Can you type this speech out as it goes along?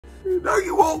No,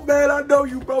 you won't, man. I know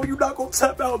you, bro. You're not gonna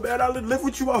tap out, man. I live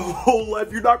with you my whole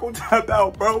life. You're not gonna tap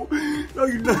out, bro. No,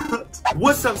 you're not.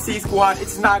 What's up, Seed Squad?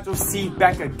 It's Nigel Seed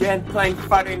back again playing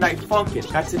Friday Night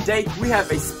Funkin'. Now today, we have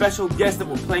a special guest that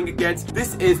we're playing against.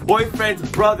 This is Boyfriend's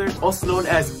brother, also known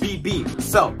as BB.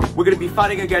 So, we're gonna be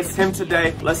fighting against him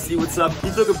today. Let's see what's up.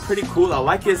 He's looking pretty cool. I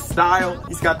like his style.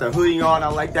 He's got the hoodie on. I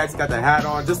like that. He's got the hat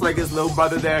on, just like his little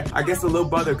brother there. I guess the little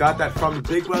brother got that from the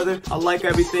big brother. I like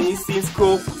everything. He seems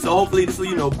cool. So hopefully this will,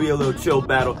 you know, be a little chill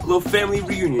battle. A little family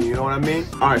reunion, you know what I mean?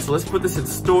 Alright, so let's put this in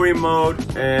story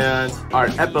mode. And our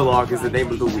epilogue is the name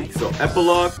of the week. So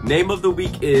epilogue, name of the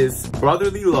week is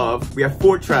Brotherly Love. We have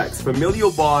 4 tracks.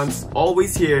 Familial Bonds,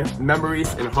 Always Here,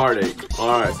 Memories, and Heartache.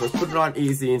 Alright, so let's put it on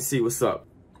easy and see what's up.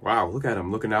 Wow, look at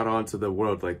him looking out onto the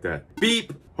world like that.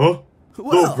 Beep! Huh?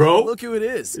 Well, bro? Look who it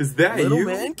is. Is that Little you?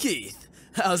 man Keith.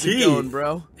 How's it going,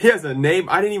 bro? He has a name.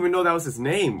 I didn't even know that was his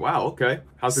name. Wow, okay.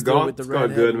 How's it going? With the it's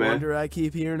going good, man. Wonder I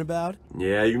keep hearing about?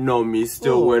 Yeah, you know me.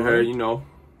 Still with her, you know.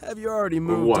 Have you already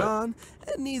moved on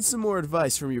and need some more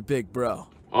advice from your big bro?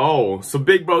 Oh, so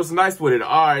big bro's nice with it.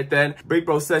 All right, then. Big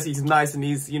bro says he's nice and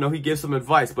he's, you know, he gives some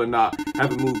advice, but nah,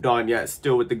 haven't moved on yet.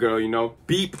 Still with the girl, you know.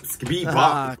 Beep, beep,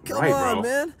 bop. Come on, bro.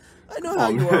 Man. I know how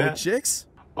you are with chicks.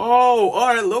 Oh,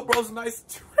 all right, Lil Bro's nice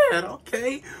too.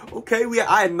 Okay.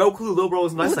 I had no clue Lil Bro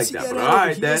was nice like that. But all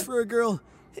right, then. For a girl,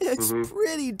 it's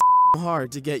pretty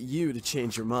hard to get you to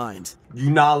change your mind.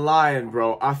 You not lying,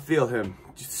 bro. I feel him.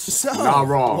 So, not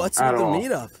wrong. What's with the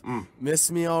meetup? Miss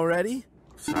me already?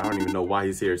 I don't even know why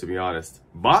he's here, to be honest.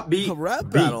 Bop beat. A rap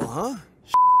battle, huh?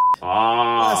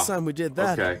 Last time we did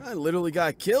that, I literally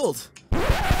got killed.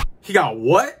 He got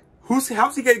what?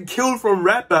 How's he getting killed from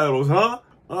rap battles, huh?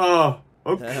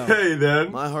 Okay,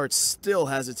 then. My heart still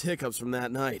has its hiccups from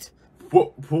that night.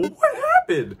 What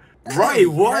happened? Right,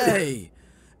 what? Hey,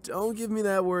 don't give me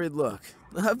that worried look.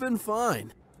 I've been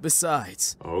fine.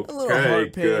 Besides, a little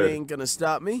heart pain ain't gonna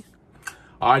stop me.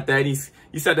 All right, then.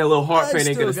 You said that little heart pain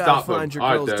ain't gonna stop him. Find your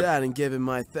girl's dad and give him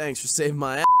my thanks for saving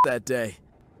my ass that day.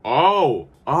 Oh,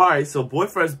 all right. So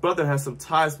boyfriend's brother has some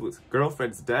ties with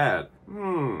girlfriend's dad.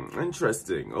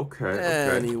 Interesting. Okay.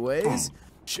 Anyways,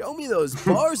 show me those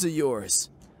bars of yours.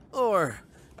 Or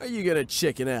are you gonna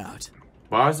chicken out?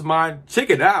 Bars of mine?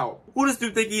 Chicken out? Who does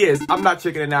dude think he is? I'm not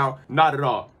chickening out. Not at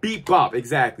all. Beep bop.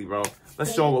 Exactly, bro.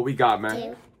 Let's show him what we got, man.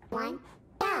 2, 1,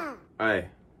 go. Hey.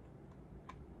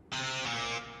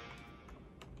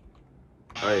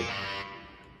 Hey.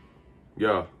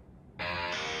 Yo.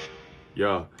 Hey.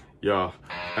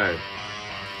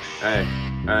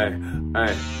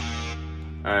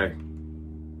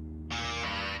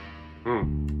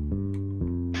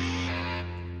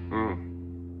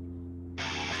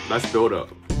 Let's build up.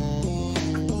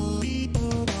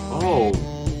 Oh,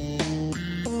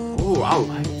 I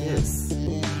like this.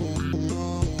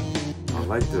 I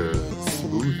like the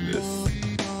smoothness,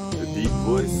 the deep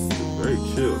voice, very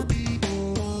chill.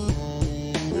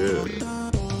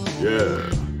 Yeah.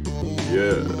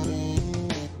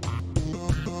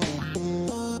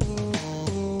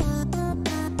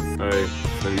 Hey,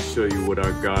 let me show you what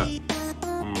I got.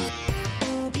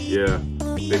 Yeah,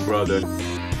 big brother,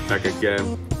 back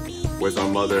again. Where's our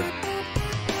mother?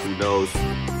 Who knows?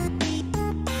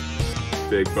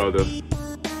 Big brother.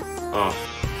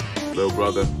 Little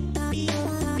brother.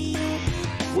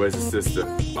 Where's the sister?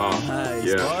 Nice.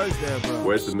 There, bro.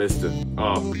 Where's the mister?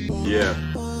 Yeah.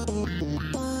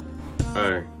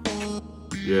 Hey.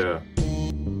 Yeah.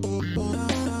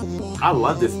 I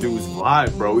love this dude's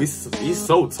vibe, bro. He's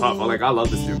so tough. I love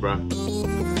this dude, bro.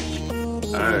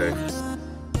 Hey.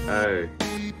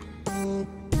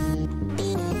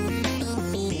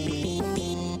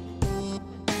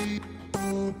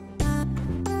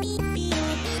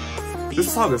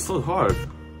 This song is so hard.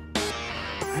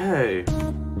 Hey.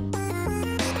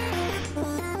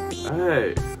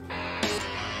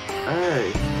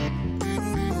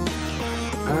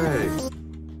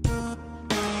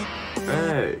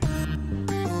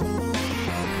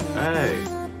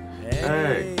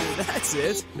 That's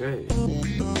it. Hey.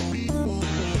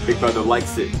 Big brother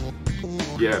likes it.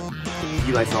 Yeah.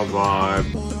 He likes our vibe.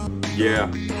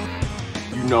 Yeah.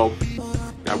 You know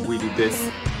that we do this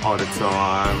all the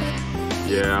time.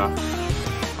 Yeah.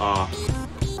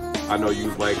 I know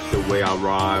you like the way I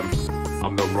rhyme.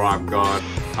 I'm the rhyme god.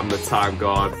 I'm the time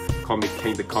god. Call me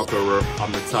King the Conqueror.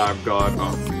 I'm the time god.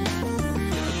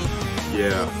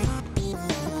 Yeah.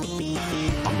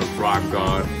 I'm the rhyme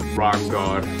god,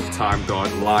 time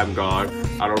god, lime god.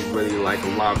 I don't really like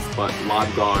limes, but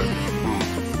lime god.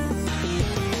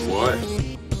 What?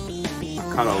 I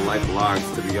kind of like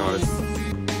limes, to be honest.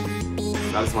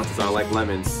 Not as much as I like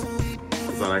lemons.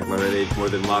 Because I like lemonade more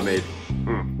than limeade.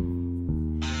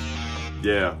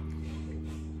 Yeah.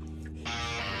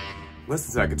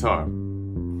 Listen to that guitar.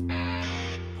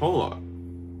 Hold on.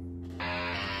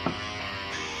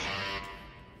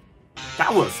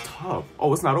 That was tough.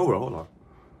 Oh, it's not over. Hold on.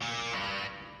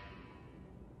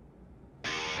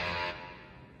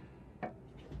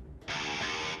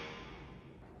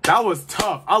 That was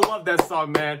tough. I love that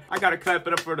song, man. I gotta clap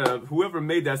it up for whoever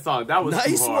made that song. That was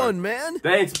nice too hard. one, man.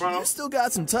 Thanks, bro. You still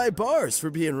got some tight bars for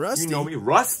being rusty. You know me,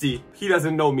 rusty. He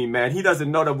doesn't know me, man. He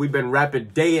doesn't know that we've been rapping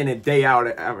day in and day out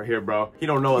over here, bro. He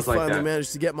don't know us like that. Finally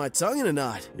managed to get my tongue in a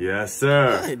knot. Yes,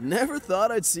 sir. I never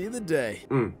thought I'd see the day.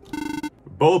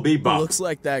 Bo Bebop. Looks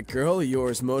like that girl of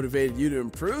yours motivated you to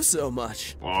improve so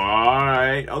much. All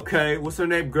right, okay. What's her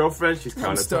name? Girlfriend? She's kind of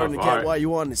tough. I'm starting to get why you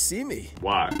wanted to see me.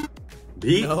 Why?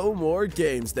 B? No more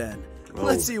games then. Oh.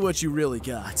 Let's see what you really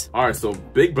got. All right, so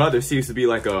Big Brother seems to be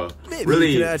like a Maybe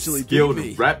really you can actually skilled beat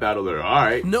me. rap battler. All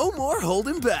right. No more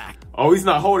holding back. Oh, he's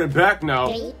not holding back now.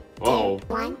 3, 2, Uh-oh.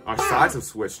 1, Our sides have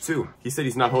switched too. He said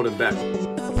he's not holding back.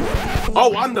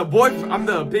 Oh, I'm the boy. I'm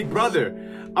the big brother.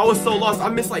 I was so lost. I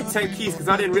missed like 10 keys because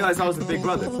I didn't realize I was the big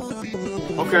brother.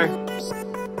 Okay.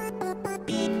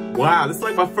 Wow, this is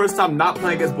like my first time not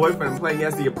playing as boyfriend and playing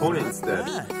as the opponent instead.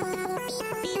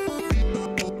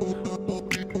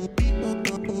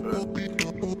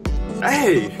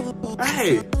 Hey,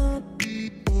 hey,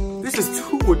 this is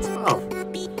too tough.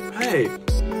 Hey,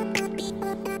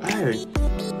 hey,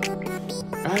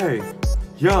 hey,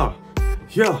 yeah,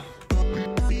 yeah.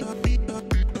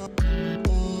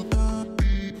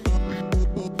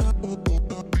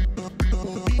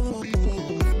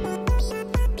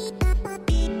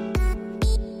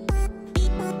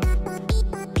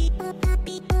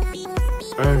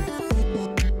 Hey.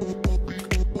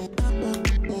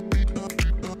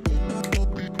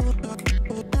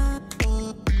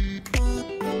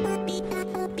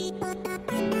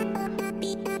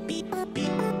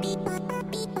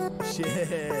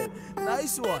 Shit.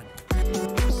 Nice one.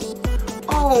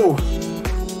 Oh!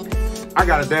 I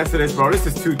gotta dance to this, bro. This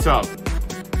is too tough.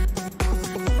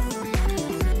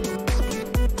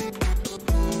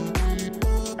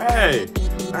 Hey!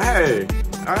 Hey!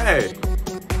 Hey!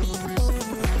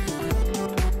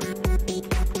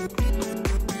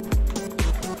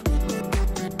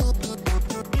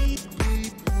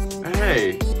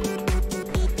 Hey!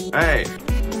 Hey!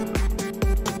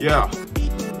 Yeah.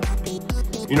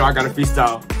 You know I got a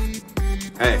freestyle.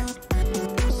 Hey.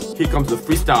 Here comes the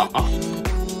freestyle.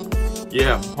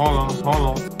 Yeah. Hold on. Hold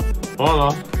on. Hold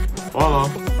on. Hold on.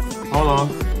 Hold on.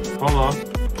 Hold on.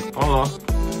 Hold on.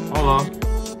 Hold on.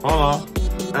 Hold on.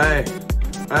 Hey.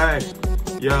 Hey.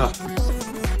 Yeah.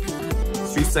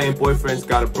 She's saying boyfriend's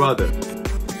got a brother.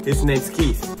 His name's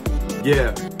Keith.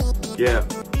 Yeah. Yeah.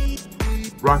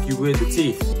 Rock you with the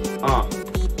teeth.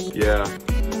 Yeah.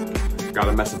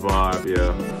 Gotta mess a vibe,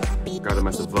 yeah. Gotta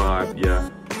mess a vibe, yeah.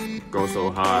 Go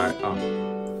so high,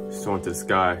 soaring to the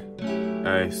sky.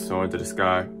 Hey, soaring to the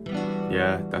sky.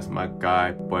 Yeah, that's my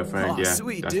guy, boyfriend, yeah.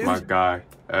 Sweet, that's dude. my guy.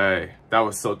 Hey, that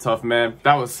was so tough, man.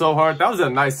 That was so hard. That was a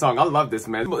nice song. I love this,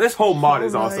 man. This whole mod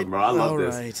is awesome, bro. I love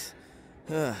this.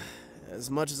 Right. As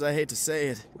much as I hate to say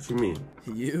it, What you mean?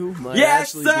 you might Yes,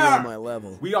 actually sir! be on my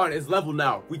level. We on his level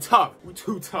now. We tough. We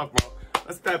too tough, bro.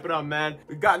 Let's step it up, man.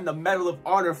 We gotten the Medal of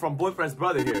Honor from boyfriend's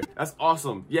brother here. That's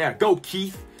awesome. Yeah, go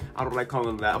Keith. I don't like calling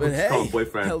him that. I'm But just calling him hey,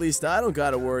 boyfriend. at least I don't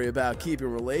gotta worry about keeping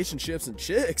relationships and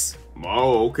chicks.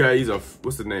 Oh, okay. He's a,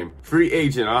 what's the name? Free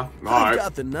agent, huh? All I've right.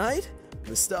 got the night,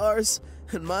 the stars,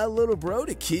 and my little bro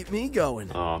to keep me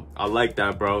going. I like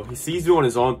that, bro. He's doing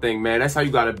his own thing, man. That's how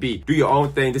you gotta be. Do your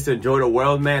own thing. Just enjoy the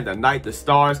world, man. The night, the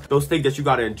stars, those things that you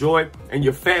gotta enjoy. And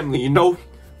your family, you know?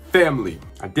 Family.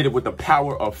 I did it with the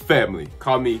power of family.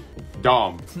 Call me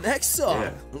Dom. Next song.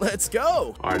 Yeah. Let's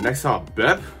go. All right, next song.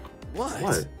 Bep?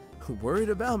 What? Worried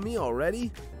about me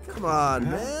already? Come on,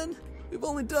 man. We've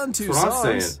only done 2 That's what songs.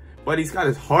 I'm saying. But he's got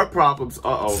his heart problems.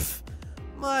 Uh-oh.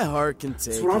 My heart can take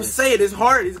That's what I'm it. saying. His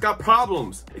heart, he's got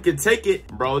problems. It can take it.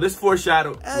 Bro, this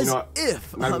foreshadow. As you know,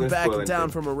 if not I'm gonna spoil backing down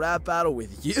anything. from a rap battle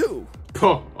with you.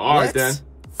 All right, then. Let's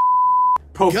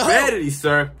Profanity,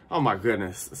 sir. Oh, my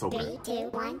goodness. It's okay. 3, 2,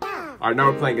 1, go. All right,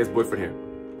 now we're playing against boyfriend here.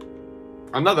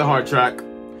 Another hard track.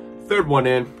 Third one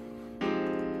in.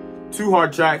 2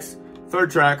 hard tracks.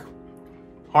 Third track.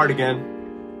 Hard again.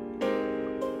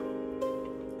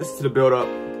 Listen to the build up.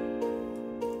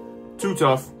 Too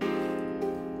tough.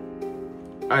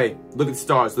 Hey, look at the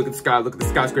stars. Look at the sky. Look at the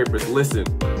skyscrapers. Listen.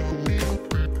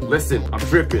 Listen. I'm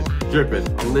dripping. Dripping.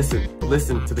 I'm listening.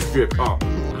 Listen to the drip.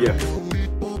 Yeah.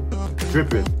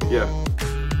 Dripping. Yeah.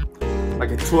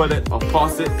 Like a toilet, a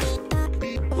faucet,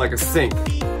 like a sink.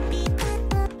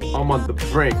 I'm on the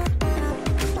brink.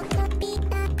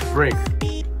 brink.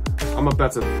 I'm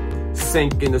about to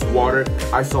sink in this water.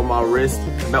 Ice on my wrist,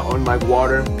 melting like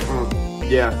water.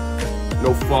 Yeah,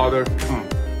 no father.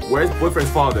 Where's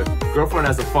boyfriend's father? Girlfriend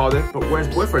has a father, but where's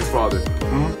boyfriend's father?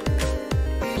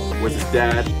 Where's his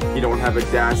dad? He don't have a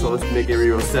dad, so let's make it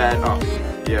real sad.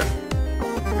 Yeah,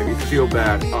 make me feel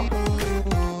bad.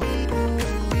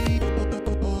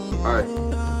 Alright.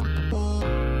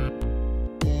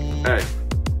 Hey.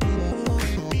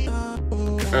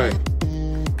 Hey.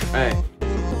 Hey.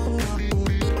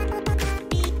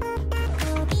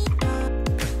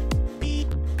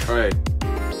 Alright.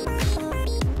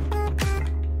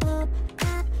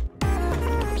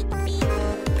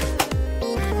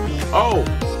 Oh!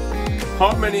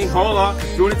 Harmony, hold on.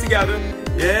 Doing it together.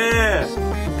 Yeah!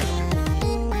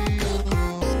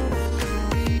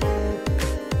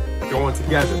 Going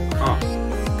together.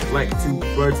 Like two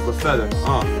birds of a feather.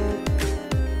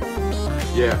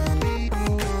 Yeah.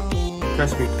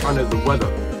 Catch me under the weather.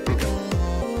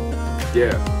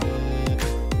 Yeah.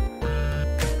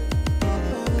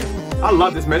 I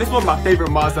love this, man. This is one of my favorite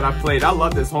mods that I played. I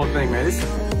love this whole thing, man.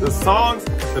 The songs,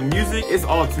 the music, it's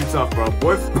all too tough, bro.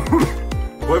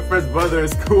 Boyfriend's brother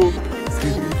is cool.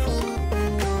 Excuse me.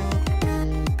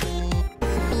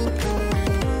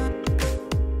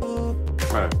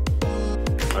 Alright.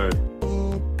 Alright.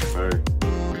 Alright.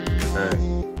 Hey.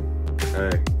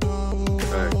 Hey.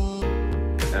 Hey.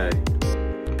 Hey.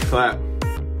 Clap.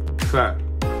 Clap.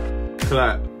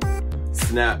 Clap.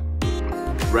 Snap.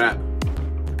 Rap.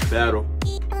 Battle.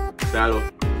 Battle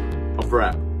of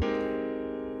rap.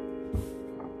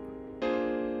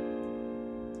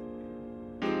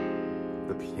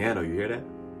 The piano, you hear that?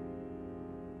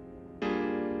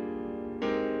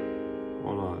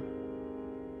 Hold on.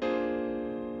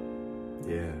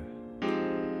 Yeah.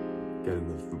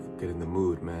 Get in the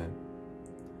mood, man.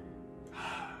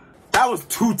 That was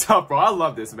too tough, bro. I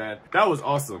love this, man. That was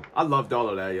awesome. I loved all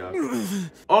of that, y'all.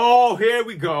 Oh, here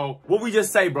we go. What we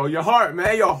just say, bro? Your heart,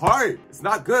 man. Your heart. It's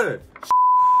not good.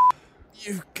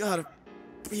 You gotta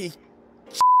be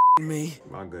me.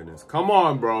 My goodness. Come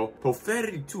on, bro.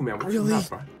 Profanity too, man. What really? You not,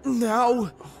 bro?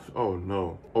 Now? Oh,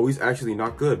 no. Oh, he's actually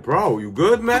not good. Bro, you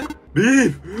good, man?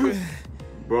 Beef.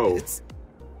 Bro.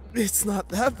 It's not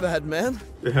that bad, man.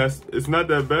 It's not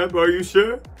that bad, bro. Are you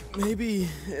sure? Maybe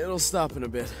it'll stop in a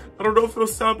bit. I don't know if it'll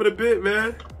stop in a bit,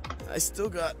 man. I still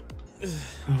got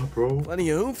bro. plenty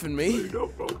of oomph in me. No,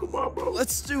 bro. Come on, bro.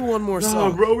 Let's do one more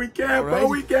song. Bro, we can't, bro.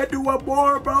 We can't do one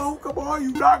more, bro. Come on,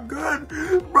 you not good.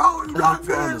 Bro, you not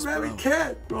good, man. Bro. We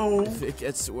can't, bro. If it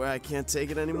gets to where I can't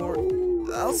take it anymore,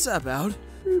 No. I'll sap out.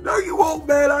 No, you won't,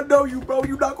 man. I know you, bro.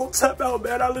 You're not gonna tap out,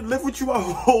 man. I live with you my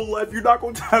whole life. You're not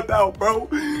gonna tap out, bro.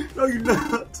 No, you're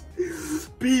not.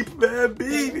 Beep, man.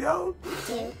 Beep, yo.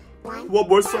 One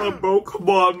more song, bro. Come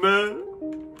on, man.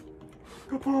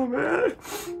 Come on, man.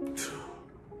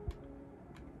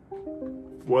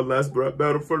 One last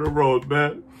battle for the road,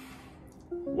 man.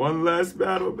 One last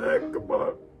battle, man. Come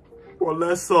on. One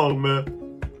last song,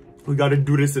 man. We gotta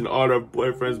do this in honor of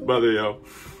boyfriend's brother, yo.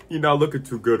 You're not looking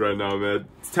too good right now, man.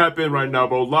 Tap in right now,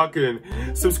 bro. Lock in.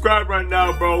 Subscribe right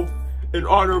now, bro. In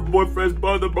honor of boyfriend's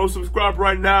brother, bro. Subscribe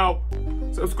right now.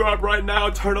 Subscribe right now.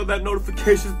 Turn on that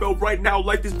notifications bell right now.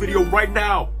 Like this video right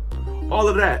now. All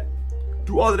of that.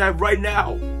 Do all of that right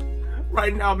now.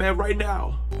 Right now, man. Right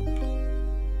now.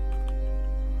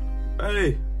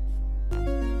 Hey.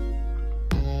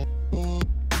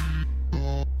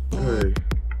 Hey.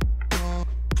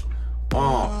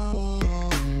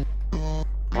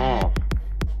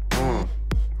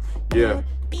 Yeah.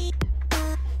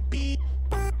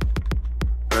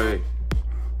 Hey.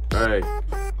 Hey.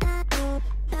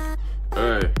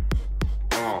 Hey.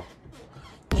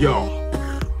 Yo.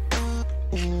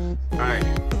 Hey.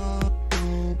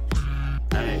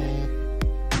 Hey.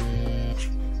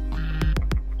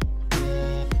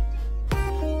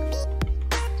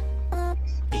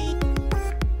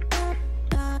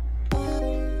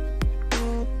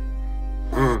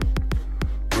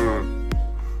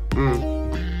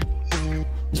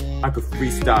 I could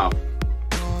freestyle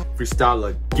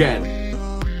again,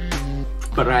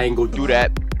 but I ain't gonna do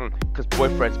that, cause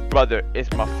boyfriend's brother is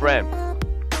my friend.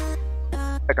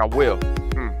 Like I will,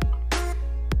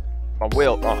 my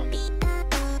will, I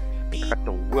got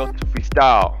the will to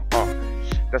freestyle,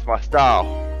 that's my style.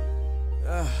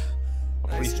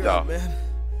 Nice Freestyle, job, man.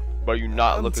 but you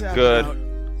not I'm looking tapping good. out.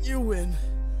 You win.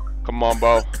 Come on,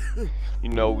 bro. You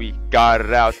know we got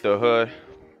it out the hood.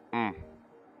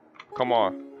 Come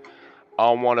on. I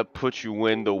don't want to put you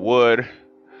in the wood,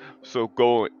 so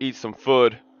go and eat some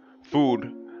food.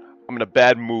 I'm in a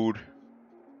bad mood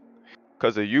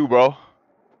because of you, bro.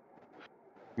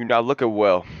 You're not looking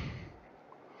well.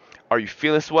 Are you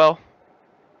feeling swell?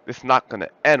 This is not gonna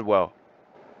end well.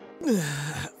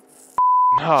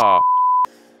 Nah.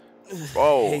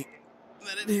 Bro. Hey,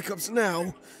 let it hiccups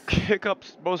now.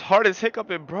 Hiccups, bro's hardest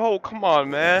hiccuping, bro. Come on,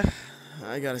 man.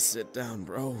 I gotta sit down,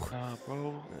 bro. Nah,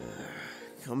 bro.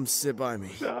 Come sit by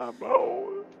me. Nah,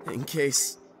 bro. In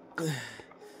case,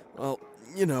 well,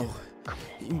 you know,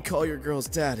 you can call your girl's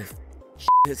dad if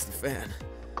hits the fan.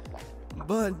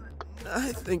 But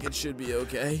I think it should be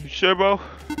okay. You sure, bro?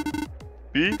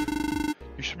 B?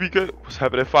 You should be good. What's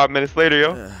happening 5 minutes later,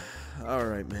 yo?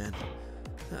 Alright, man.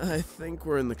 I think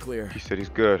we're in the clear. He said he's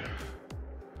good.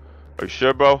 Are you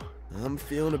sure, bro? I'm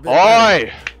feeling a bit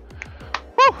Alright!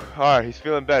 Alright, he's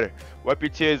feeling better. Wipe your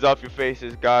tears off your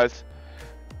faces, guys.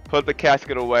 Put the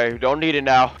casket away. We don't need it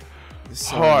now.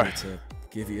 Sorry to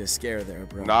give you a scare there,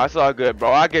 bro. Nah, it's all good,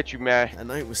 bro. I get you, man. That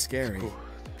night was scary.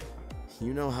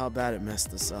 You know how bad it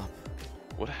messed us up.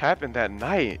 What happened that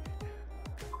night?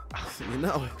 You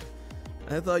know,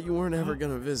 I thought you weren't ever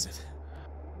gonna visit.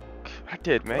 I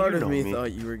did, man. Part you of know me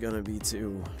thought you were gonna be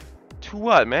too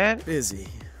what, man? busy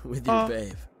with your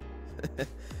babe.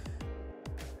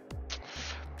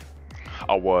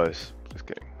 I was. Just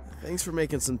kidding. Thanks for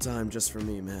making some time just for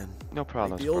me, man. No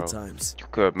problem, like the old times. You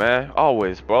good, man.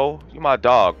 Always, bro. You my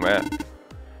dog, man.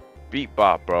 Beat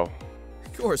Bop, bro.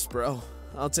 Of course, bro.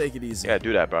 I'll take it easy. Yeah,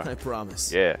 do that, bro. I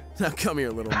promise. Yeah. Now come here,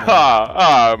 little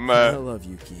man. Man. I love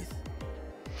you, Keith.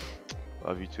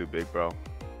 Love you too, big bro.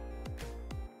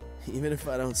 Even if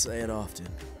I don't say it often.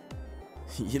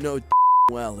 You know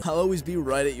well, I'll always be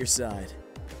right at your side.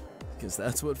 Because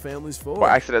that's what family's for. Well,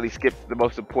 I accidentally skipped the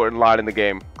most important line in the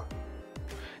game.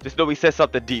 Just know we said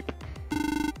something deep.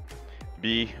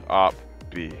 B.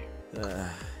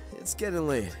 It's getting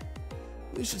late.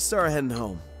 We should start heading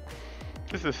home.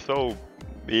 This is so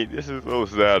mean. This is so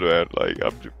sad, man. Like,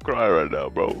 I'm just crying right now,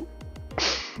 bro.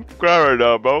 Crying right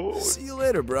now, bro. See you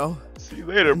later, bro. See you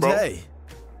later, bro. Hey,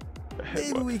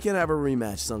 maybe we can have a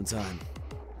rematch sometime.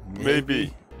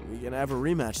 Maybe. We can have a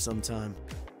rematch sometime.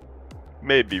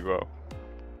 Maybe, bro.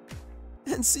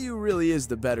 And see who really is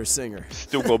the better singer.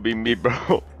 Still gonna be me,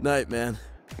 bro. Night, man.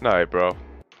 Night, bro.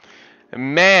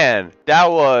 Man, that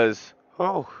was...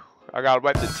 Oh, I gotta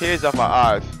wipe the tears off my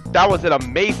eyes. That was an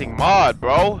amazing mod,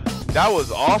 bro. That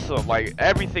was awesome. Like,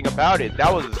 everything about it.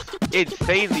 That was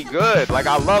insanely good. Like,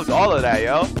 I loved all of that,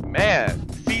 yo. Man,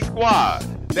 C-Squad.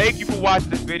 Thank you for watching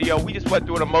this video. We just went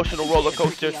through an emotional roller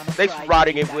coaster. Thanks for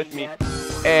riding it with me.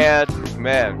 And,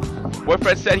 man,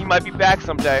 boyfriend said he might be back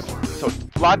someday. So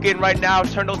log in right now.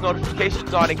 Turn those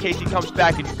notifications on in case he comes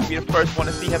back and you can be the first one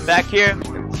to see him back here.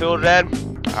 Until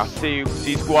then, I'll see you.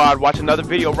 C-Squad. Watch another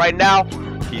video right now.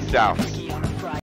 Peace out.